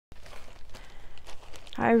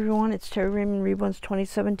Hi everyone, it's Terry Raymond Reborn's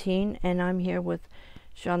 2017, and I'm here with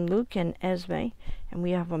Jean-Luc and Esme, and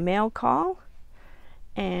we have a mail call,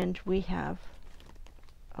 and we have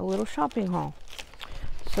a little shopping haul.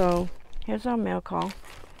 So here's our mail call.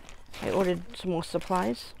 I ordered some more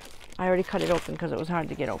supplies. I already cut it open because it was hard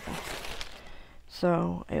to get open.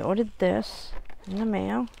 So I ordered this in the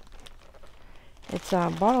mail. It's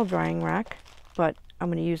a bottle drying rack, but I'm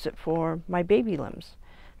going to use it for my baby limbs.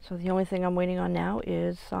 So the only thing I'm waiting on now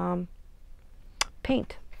is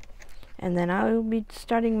paint. And then I'll be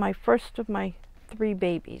starting my first of my 3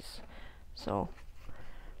 babies. So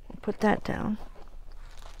we'll put that down.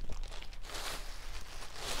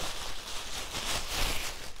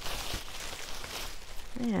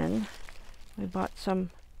 And we bought some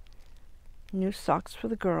new socks for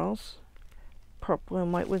the girls. Purple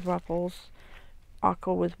and white with ruffles.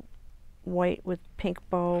 Aqua with white with pink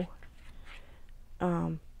bow.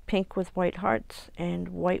 Pink with white hearts and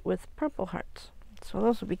white with purple hearts. So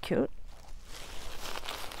those will be cute.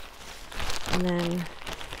 And then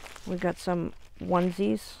we got some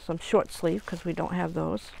onesies, some short sleeve because we don't have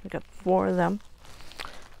those. We got 4 of them.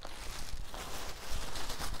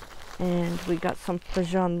 And we got some for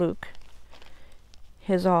Jean-Luc.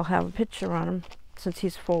 His all have a picture on him. Since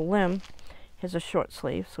he's full limb, his a short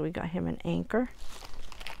sleeve, so we got him an anchor.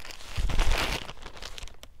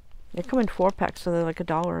 They come in 4-packs, so they're like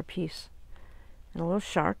 $1 a piece. And a little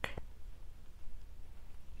shark.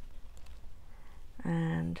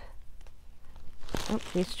 And oh,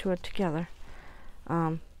 these 2 are together.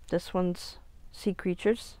 This one's sea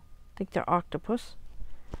creatures. I think they're octopus.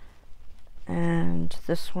 And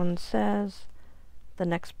this one says the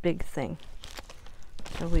next big thing.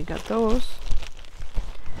 So we got those.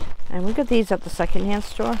 And we got these at the secondhand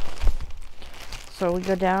store. So we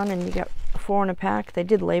go down and you get 4 in a pack. They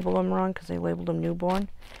did label them wrong because they labeled them newborn.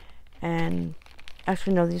 And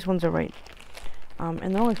actually, no, these ones are right.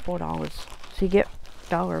 And they're only $4. So you get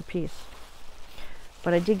 $1 a piece.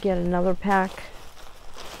 But I did get another pack.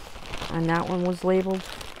 And that one was labeled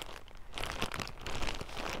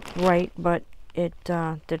right, but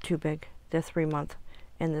they're too big. They're 3-month.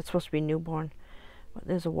 And it's supposed to be newborn. But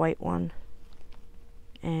there's a white one.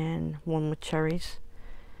 And one with cherries.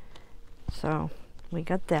 So we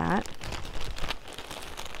got that.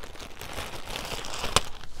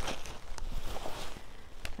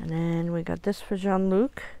 And then we got this for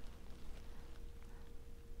Jean-Luc.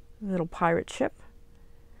 Little pirate ship.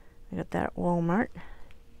 I got that at Walmart.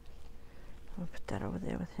 I'll put that over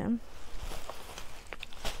there with him.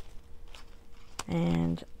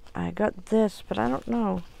 And I got this, but I don't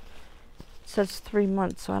know. It says 3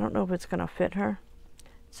 months, so I don't know if it's going to fit her.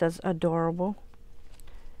 It says adorable.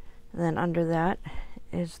 And then under that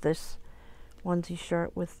is this onesie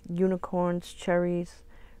shirt with unicorns, cherries,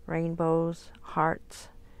 rainbows, hearts.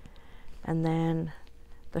 And then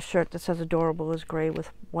the shirt that says adorable is gray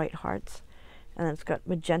with white hearts. And then it's got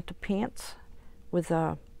magenta pants with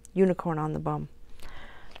a unicorn on the bum.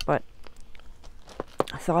 But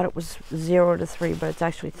I thought it was 0 to 3, but it's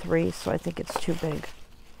actually 3, so I think it's too big.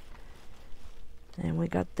 And we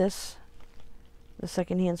got this, the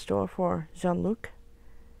secondhand store for Jean-Luc.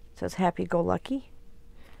 It says Happy Go Lucky.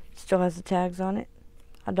 Still has the tags on it.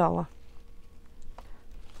 $1.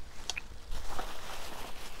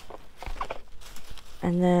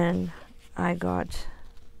 And then I got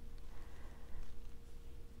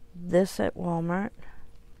this at Walmart.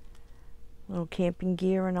 Little camping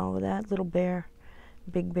gear and all of that. Little bear,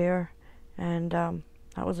 big bear. And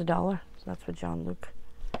that was $1. So that's for Jean-Luc.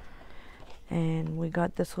 And we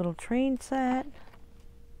got this little train set.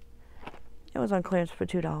 It was on clearance for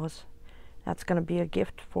 $2. That's going to be a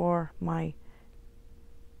gift for my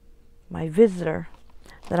visitor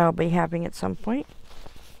that I'll be having at some point.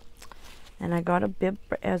 And I got a bib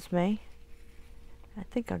for Esme. I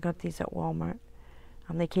think I got these at Walmart.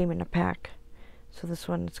 They came in a pack. So this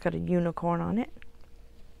one, it's got a unicorn on it.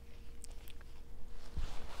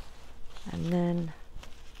 And then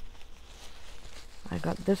I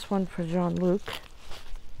got this one for Jean-Luc.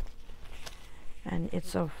 And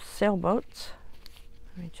it's of sailboats.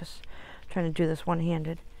 Let me just trying to do this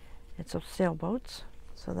one-handed. It's of sailboats.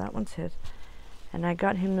 So that one's his. And I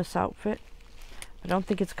got him this outfit. I don't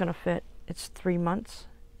think it's going to fit. It's 3 months.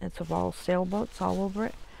 It's of all sailboats all over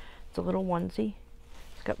it. It's a little onesie.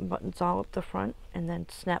 It's got buttons all up the front and then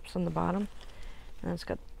snaps on the bottom. And it's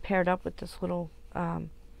got paired up with this little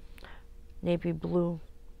navy blue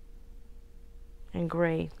and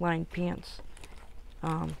gray lined pants.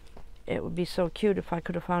 It would be so cute if I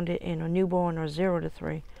could have found it in a newborn or 0 to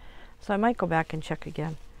 3. So I might go back and check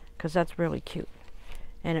again because that's really cute.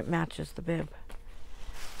 And it matches the bib.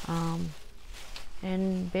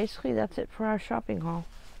 And basically that's it for our shopping haul.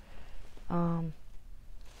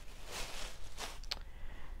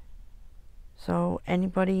 So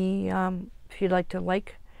anybody, if you'd like to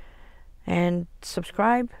like and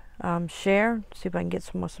subscribe, share, see if I can get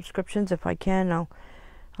some more subscriptions. If I can, I'll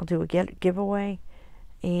do a giveaway.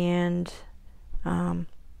 And so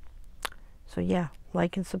yeah,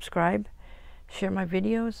 like and subscribe, share my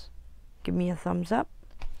videos, give me a thumbs up,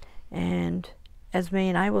 and Esme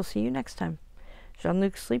and I will see you next time.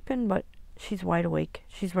 Jean-Luc's sleeping, but she's wide awake.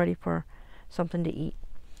 She's ready for something to eat.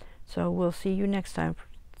 So we'll see you next time.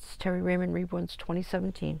 It's Terry Raymond Reborn's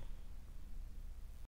 2017.